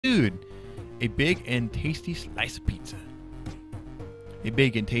Dude, a big and tasty slice of pizza. A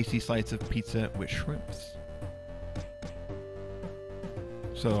big and tasty slice of pizza with shrimps.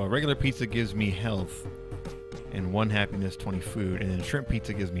 So a regular pizza gives me health and 1 happiness, 20 food, and then shrimp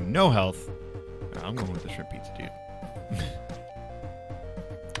pizza gives me no health. I'm going with the shrimp pizza, dude.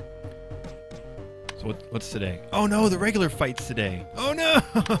 So what's today? Oh no, the regular fight's today. Oh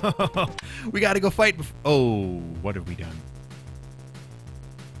no! We gotta go fight oh, what have we done?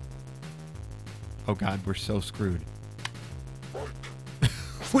 Oh god, we're so screwed.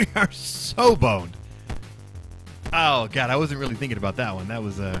 We are so boned. Oh god, I wasn't really thinking about that one. That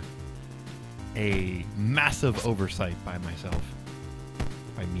was a massive oversight by myself.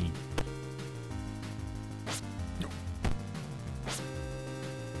 By me.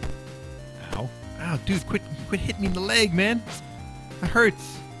 Ow. Ow, dude, quit hitting me in the leg, man. That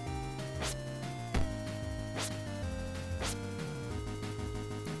hurts.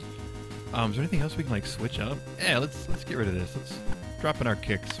 Is there anything else we can like switch up? Yeah, let's get rid of this. Let's drop in our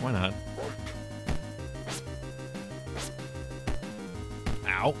kicks. Why not?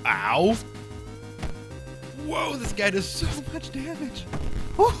 Ow, ow. Whoa, this guy does so much damage.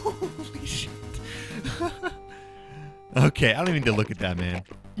 Holy shit. Okay, I don't even need to look at that, man.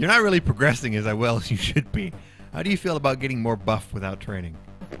 You're not really progressing as well as you should be. How do you feel about getting more buff without training?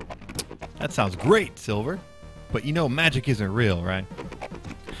 That sounds great, Silver. But you know magic isn't real, right?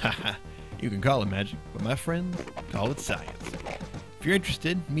 Haha. You can call it magic, but my friends call it science. If you're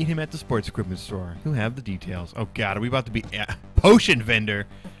interested, meet him at the sports equipment store. He'll have the details. Oh god, are we about to be... potion vendor!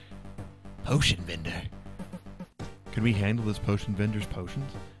 Potion vendor. Can we handle this potion vendor's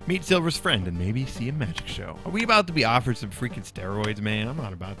potions? Meet Silver's friend and maybe see a magic show. Are we about to be offered some freaking steroids, man? I'm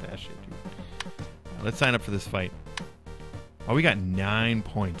not about that shit, dude. Let's sign up for this fight. Oh, we got 9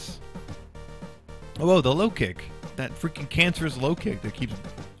 points. Oh, the low kick. That freaking cancerous low kick that keeps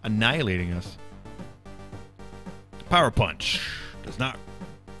annihilating us. Power punch. Does not...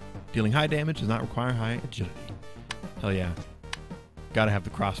 Dealing high damage does not require high agility. Hell yeah. Gotta have the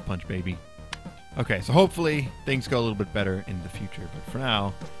cross punch, baby. Okay, so hopefully things go a little bit better in the future. But for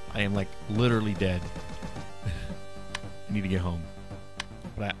now, I am like literally dead. I need to get home.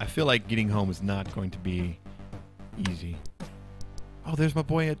 But I feel like getting home is not going to be easy. Oh, there's my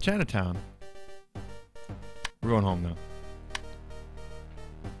boy at Chinatown. We're going home now.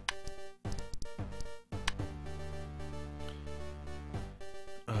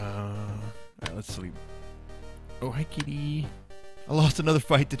 Alright, let's sleep. Oh, hi, kitty. I lost another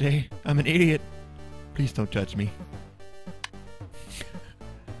fight today. I'm an idiot. Please don't judge me.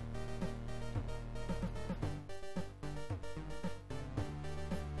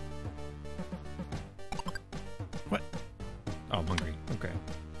 What? Oh, I'm hungry. Okay.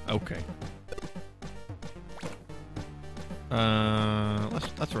 Okay.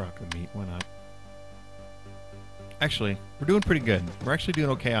 Let's rock the meat. Why not? Actually, we're doing pretty good. We're actually doing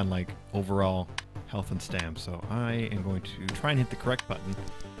okay on like overall health and stamp. So I am going to try and hit the correct button.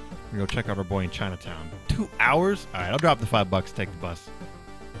 We're gonna go check out our boy in Chinatown. 2 hours? All right, I'll drop the $5 to take the bus.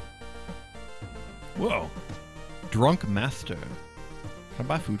 Whoa, drunk master. Can I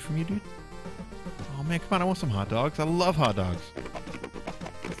buy food from you, dude? Oh man, come on! I want some hot dogs. I love hot dogs.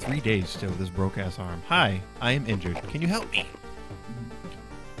 3 days still with this broke ass arm. Hi, I am injured. Can you help me?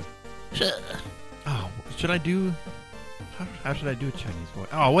 Oh, should I do? How should I do a Chinese voice?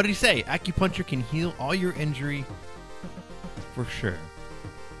 Oh, what did he say? Acupuncture can heal all your injury for sure.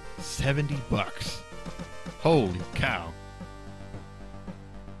 $70. Holy cow.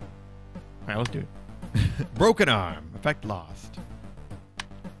 Alright, let's do it. Broken arm. Effect lost.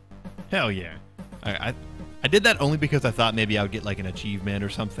 Hell yeah. I did that only because I thought maybe I would get like an achievement or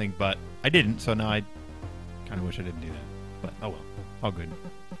something, but I didn't, so now I kind of wish I didn't do that. But oh well. All good.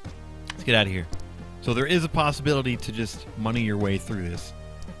 Let's get out of here. So there is a possibility to just money your way through this.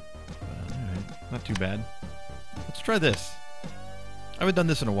 Alright, not too bad. Let's try this. I haven't done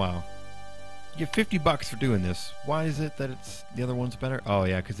this in a while. You get $50 for doing this. Why is it that it's the other one's better? Oh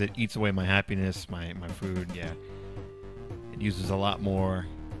yeah, because it eats away my happiness, my food, yeah. It uses a lot more.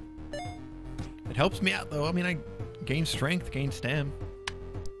 It helps me out though. I mean, I gain strength, gain stam.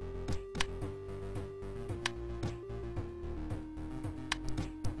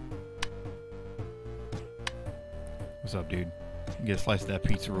 What's up, dude? Get a slice of that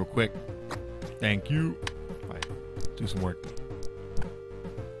pizza real quick. Thank you. All right, do some work.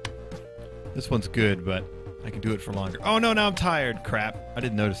 This one's good, but I can do it for longer. Oh no, now I'm tired. Crap. I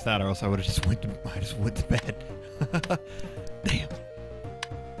didn't notice that, or else I would have just went to bed. Damn.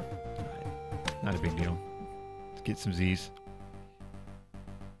 All right. Not a big deal. Let's get some Z's.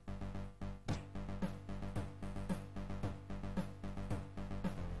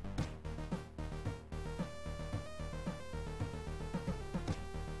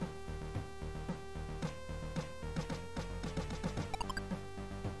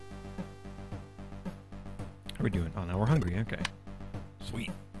 How are we doing? Oh, now we're hungry. Okay.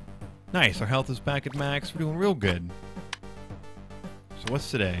 Sweet. Nice. Our health is back at max. We're doing real good. So what's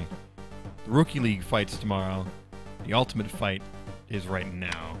today? The Rookie League fights tomorrow. The ultimate fight is right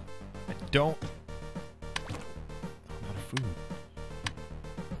now. I don't... I'm out of food.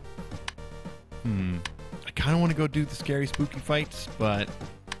 I kind of want to go do the scary, spooky fights, but...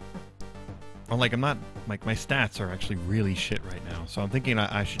 I'm not... Like, my stats are actually really shit right now. So I'm thinking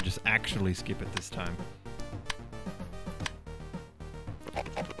I should just actually skip it this time.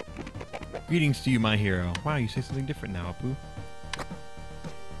 Greetings to you, my hero. Wow, you say something different now, Apu.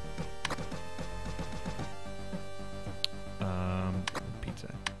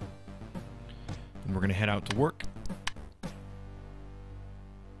 Pizza. And we're gonna head out to work.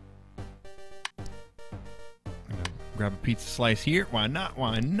 I'm gonna grab a pizza slice here. Why not?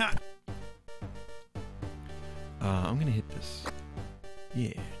 Why not? I'm gonna hit this.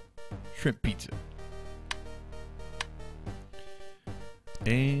 Yeah. Shrimp pizza.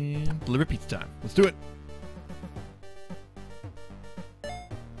 And deliver pizza time. Let's do it.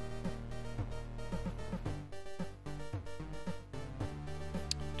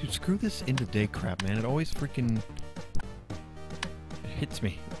 Dude, screw this end of day crap, man. It always freaking... It hits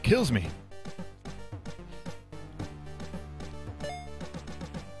me. It kills me.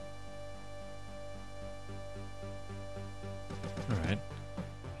 Alright.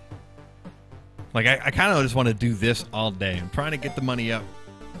 Like, I kind of just want to do this all day. I'm trying to get the money up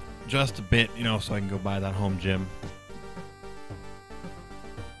just a bit, you know, so I can go buy that home gym.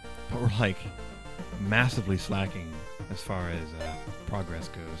 But we're, like, massively slacking as far as progress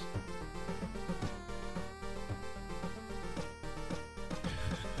goes.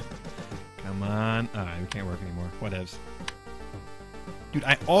 Come on. Alright, we can't work anymore. Whatevs. Dude,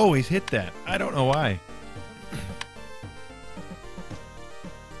 I always hit that. I don't know why.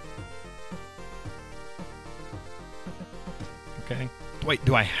 Okay. Wait,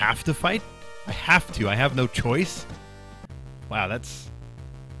 do I have to fight? I have to. I have no choice? Wow, that's...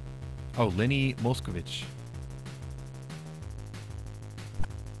 Oh, Lenny Moskovich.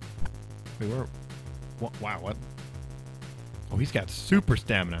 Wait, where... What? Wow, what? Oh, he's got super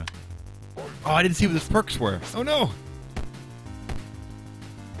stamina. Oh, I didn't see what his perks were. Oh, no!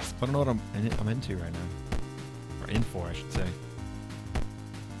 I don't know what I'm into right now. Or in for, I should say.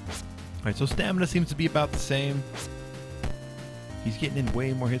 Alright, so stamina seems to be about the same. He's getting in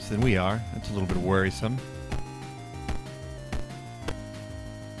way more hits than we are. That's a little bit worrisome.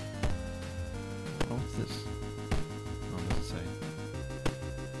 Oh, what's this? Oh, what does it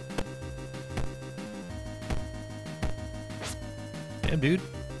say? Damn, dude.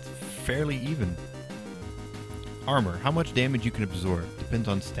 It's fairly even. Armor. How much damage you can absorb. Depends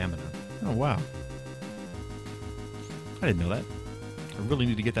on stamina. Oh, wow. I didn't know that. I really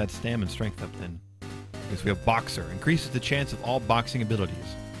need to get that stamina and strength up then. We have Boxer. Increases the chance of all boxing abilities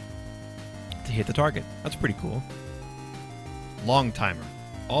to hit the target. That's pretty cool. Long Timer.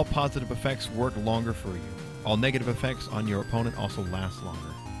 All positive effects work longer for you. All negative effects on your opponent also last longer.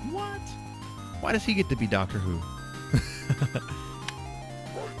 What? Why does he get to be Doctor Who?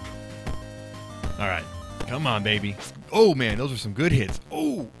 Alright. Come on, baby. Oh, man. Those are some good hits.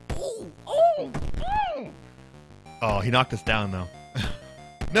 Oh. Oh. Oh. Oh. Oh, he knocked us down, though.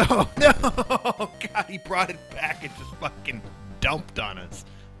 No, no! God, he brought it back and just fucking dumped on us.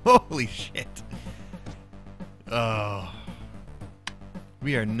 Holy shit. Oh.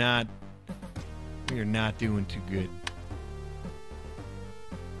 We are not doing too good.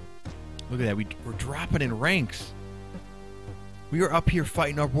 Look at that. We're dropping in ranks. We were up here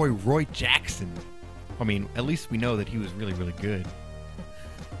fighting our boy Roy Jackson. I mean, at least we know that he was really, really good.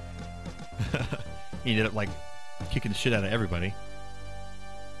 He ended up, like, kicking the shit out of everybody.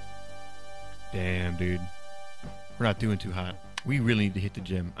 Damn, dude. We're not doing too hot. We really need to hit the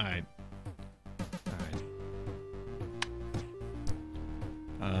gym. Alright. Alright.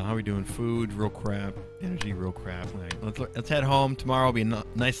 How are we doing? Food, real crap. Energy, real crap. Alright, let's head home. Tomorrow will be a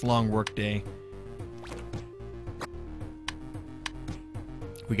nice long work day.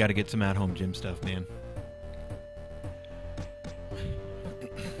 We gotta get some at-home gym stuff, man.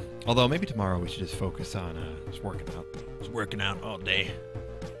 Although, maybe tomorrow we should just focus on just working out. Just working out all day.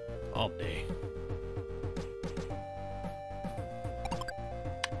 All day.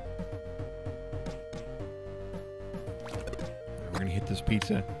 We're gonna hit this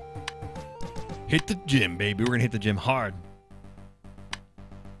pizza. Hit the gym, baby. We're gonna hit the gym hard.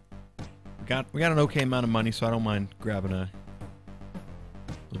 We got an okay amount of money, so I don't mind grabbing a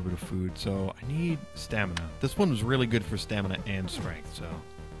little bit of food. So I need stamina. This one was really good for stamina and strength, so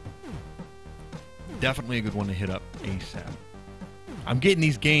definitely a good one to hit up ASAP. I'm getting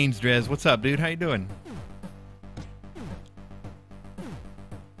these gains, Drez. What's up, dude? How you doing?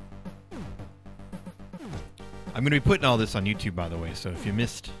 I'm going to be putting all this on YouTube, by the way, so if you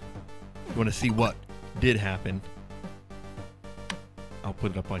missed, you want to see what did happen, I'll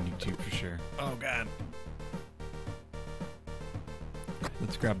put it up on YouTube for sure. Oh, God.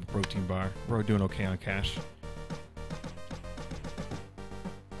 Let's grab the protein bar. We're doing okay on cash.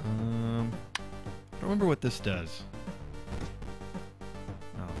 I don't remember what this does.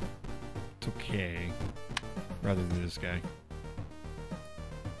 Oh, it's okay. Rather than this guy.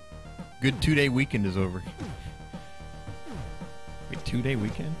 Good 2-day weekend is over. Wait, 2-day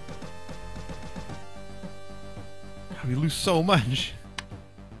weekend? God, we lose so much.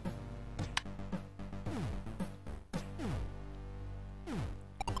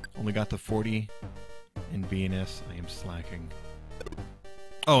 Only got the 40 in BNS. I am slacking.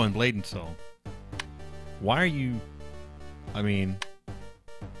 Oh, and Blade and Soul. Why are you... I mean...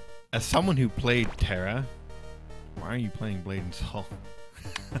 As someone who played Terra, why are you playing Blade and Soul?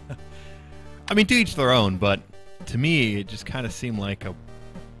 I mean, to each their own, but to me, it just kind of seemed like a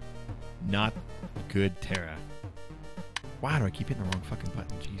not good Terra. Why do I keep hitting the wrong fucking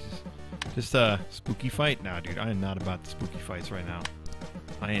button? Jesus. Just a spooky fight? Nah, dude, I am not about the spooky fights right now.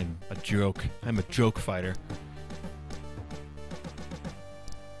 I am a joke. I'm a joke fighter.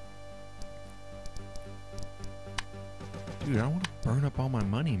 Dude, I don't want to burn up all my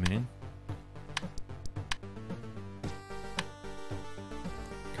money, man.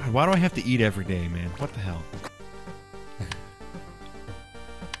 God, why do I have to eat every day, man? What the hell?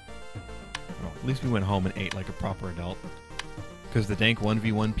 Well, at least we went home and ate like a proper adult. Because the dank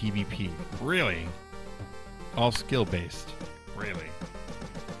 1v1 PvP. Really? All skill-based. Really?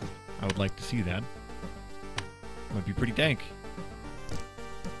 I would like to see that. Might be pretty dank.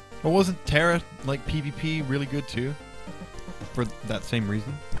 But wasn't Terra, like, PvP really good, too? For that same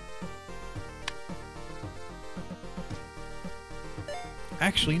reason?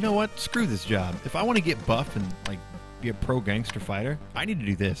 Actually, you know what? Screw this job. If I want to get buff and, like, be a pro gangster fighter, I need to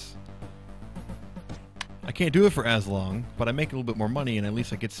do this. I can't do it for as long, but I make a little bit more money and at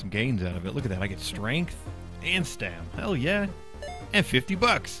least I get some gains out of it. Look at that. I get strength and stam. Hell yeah. And 50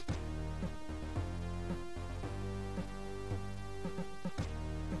 bucks.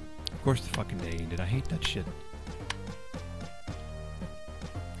 Of course the fucking day ended. I hate that shit.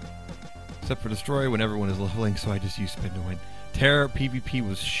 Except for Destroy when everyone is leveling, so I just use Spin to win. Terror PvP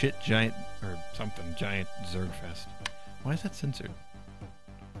was shit giant, or something, giant Zergfest. Why is that censored?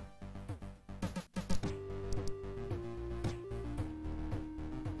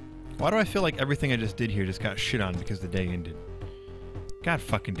 Why do I feel like everything I just did here just got shit on because the day ended? God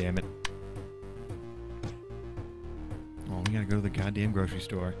fucking damn it. Oh, we gotta go to the goddamn grocery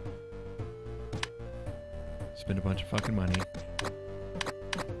store. Spend a bunch of fucking money.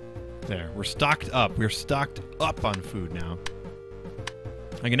 There, we're stocked up. We're stocked up on food now.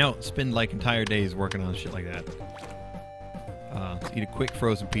 I can now spend like entire days working on shit like that. Eat a quick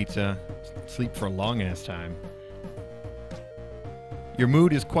frozen pizza. Sleep for a long ass time. Your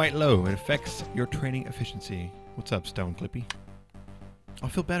mood is quite low. It affects your training efficiency. What's up, Stone Clippy? I'll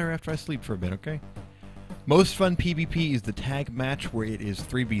feel better after I sleep for a bit, okay? Most fun PvP is the tag match where it is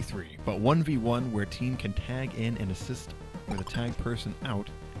 3v3, but 1v1 where a team can tag in and assist with a tag person out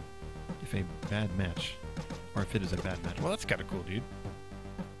if a bad match, or if it is a bad match. Well, that's kind of cool, dude.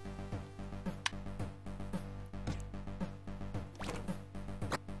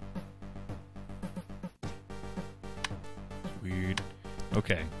 Weird.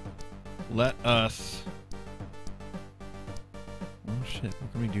 Okay. Let us... Oh shit,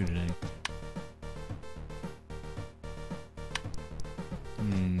 what can we do today?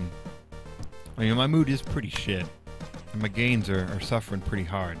 I mean, my mood is pretty shit. And my gains are suffering pretty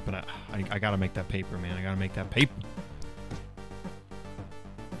hard, but I gotta make that paper, man. I gotta make that paper.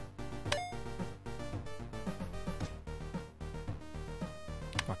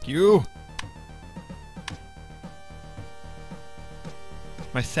 Fuck you!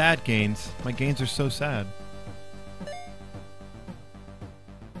 My sad gains. My gains are so sad.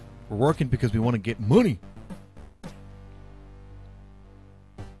 We're working because we want to get money.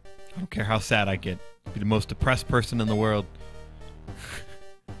 I don't care how sad I get. I'll be the most depressed person in the world.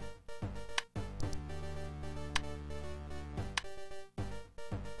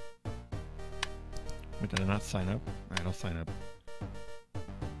 Wait, did I not sign up? Alright, I'll sign up.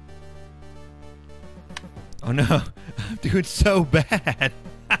 Oh no, I'm doing so bad.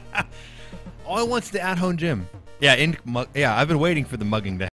 All I want's the at-home gym. Yeah, I've been waiting for the mugging to